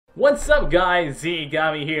What's up guys, Z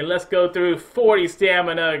Gami here. Let's go through 40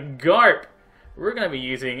 stamina Garp. We're going to be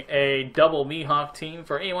using a double Mihawk team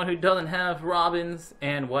for anyone who doesn't have Robins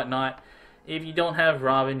and whatnot. If you don't have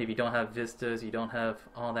Robin, if you don't have Vistas, you don't have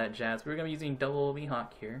all that jazz, we're going to be using double Mihawk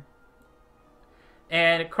here.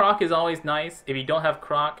 And Croc is always nice. If you don't have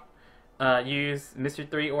Croc, use Mr.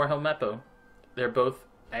 3 or Helmeppo. They're both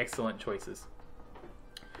excellent choices.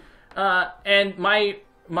 And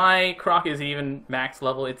my Croc is even max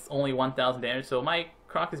level. It's only 1,000 damage, so my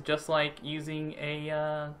Croc is just like using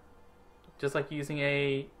a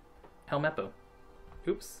Helmeppo.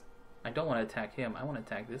 Oops, I don't want to attack him. I want to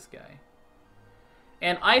attack this guy.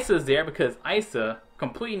 And Isa's there because Isa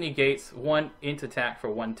completely negates one int attack for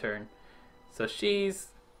one turn, so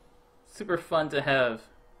she's super fun to have,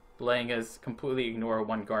 letting us completely ignore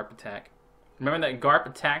one Garp attack. Remember that Garp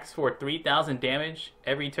attacks for 3,000 damage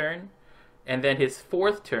every turn. And then his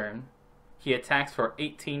fourth turn, he attacks for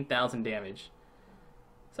 18,000 damage.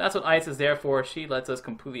 So that's what Ice is there for. She lets us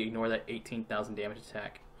completely ignore that 18,000 damage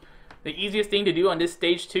attack. The easiest thing to do on this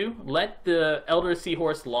stage 2, let the Elder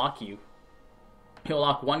Seahorse lock you. He'll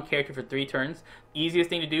lock one character for 3 turns. Easiest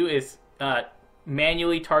thing to do is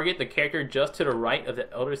manually target the character just to the right of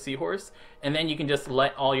the Elder Seahorse, and then you can just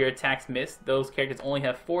let all your attacks miss. Those characters only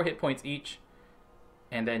have 4 hit points each,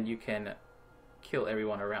 and then you can kill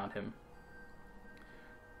everyone around him.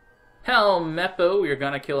 Helmeppo, we're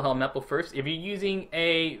gonna kill Helmeppo first. If you're using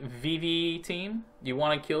a VV team, you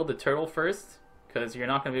want to kill the turtle first, because you're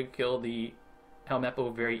not gonna be able to kill the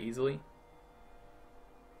Helmeppo very easily.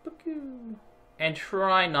 And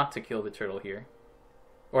try not to kill the turtle here,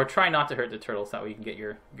 or try not to hurt the turtle, so that way you can get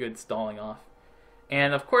your good stalling off.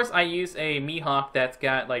 And of course, I use a Mihawk that's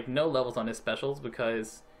got like no levels on his specials,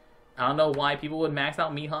 because I don't know why people would max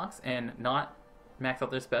out Mihawks and not max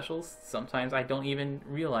out their specials. Sometimes I don't even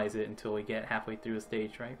realize it until we get halfway through a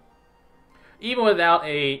stage, right? Even without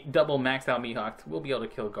a double maxed out Mihawk, we'll be able to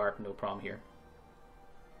kill Garp, no problem here.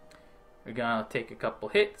 We're gonna take a couple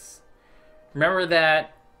hits. Remember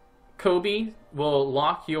that Coby will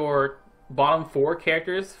lock your bottom 4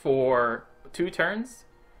 characters for 2 turns,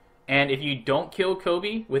 and if you don't kill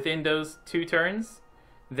Coby within those 2 turns,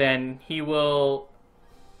 then he will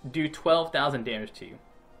do 12,000 damage to you.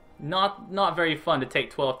 Not very fun to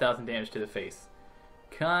take 12,000 damage to the face.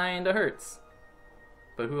 Kinda hurts.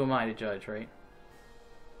 But who am I to judge, right?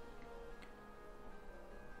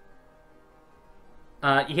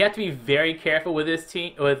 You have to be very careful with this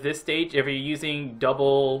stage if you're using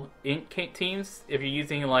double int teams. If you're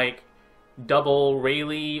using like double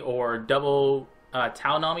Rayleigh or double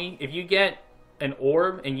Taonami, if you get an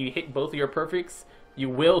orb and you hit both of your perfects, you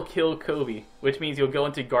will kill Coby, which means you'll go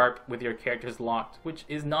into Garp with your characters locked, which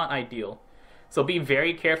is not ideal. So be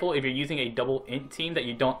very careful if you're using a double int team that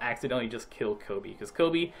you don't accidentally just kill Coby, because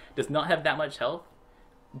Coby does not have that much health,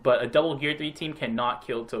 but a double Gear 3 team cannot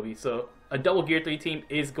kill Coby. So a double Gear 3 team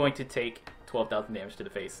is going to take 12,000 damage to the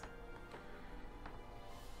face.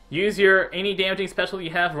 Use any damaging special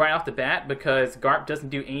you have right off the bat, because Garp doesn't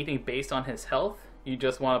do anything based on his health. You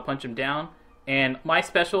just want to punch him down. And my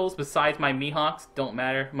specials, besides my Mihawks, don't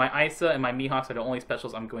matter. My Isa and my Mihawks are the only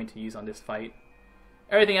specials I'm going to use on this fight.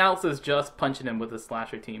 Everything else is just punching him with a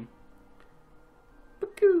slasher team.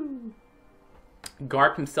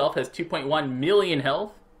 Garp himself has 2.1 million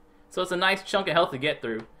health, so it's a nice chunk of health to get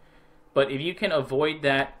through. But if you can avoid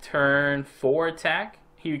that turn 4 attack,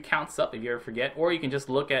 he counts up if you ever forget, or you can just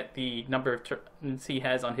look at the number of turns he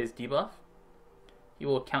has on his debuff. He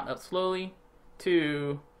will count up slowly.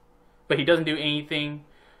 2... But he doesn't do anything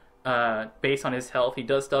based on his health. He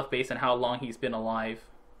does stuff based on how long he's been alive.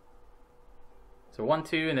 So 1,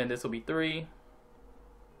 2, and then this will be 3.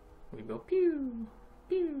 We go pew,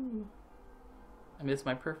 pew. I missed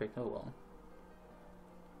my perfect. Oh well.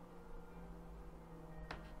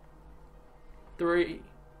 3.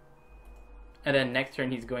 And then next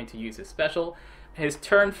turn he's going to use his special. His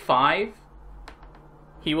turn 5.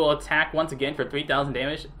 He will attack once again for 3,000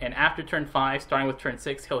 damage, and after turn 5, starting with turn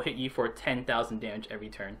 6, he'll hit you for 10,000 damage every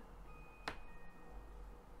turn.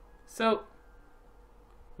 So,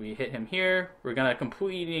 we hit him here. We're going to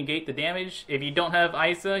completely negate the damage. If you don't have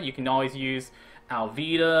Isa, you can always use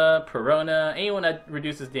Alvida, Perona, anyone that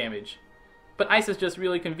reduces damage. But Isa's just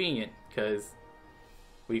really convenient, because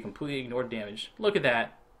we completely ignore damage. Look at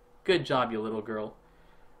that. Good job, you little girl.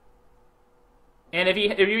 And if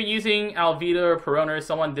you're using Alvida or Perona or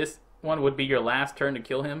someone, this one would be your last turn to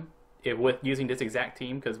kill him with using this exact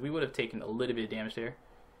team, because we would have taken a little bit of damage there.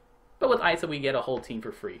 But with Isa, we get a whole team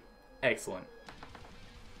for free. Excellent.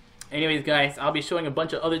 Anyways, guys, I'll be showing a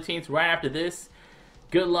bunch of other teams right after this.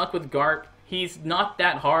 Good luck with Garp. He's not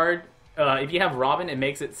that hard If you have Robin, it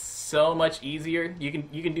makes it so much easier. You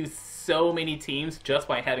can do so many teams just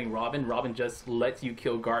by having Robin. Robin just lets you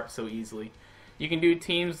kill Garp so easily. You can do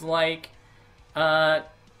teams like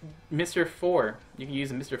Mr. 4. You can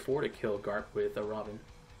use Mr. 4 to kill Garp with a Robin.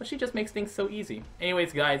 But she just makes things so easy.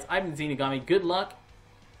 Anyways, guys, I've been Zenigami. Good luck,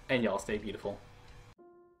 and y'all stay beautiful.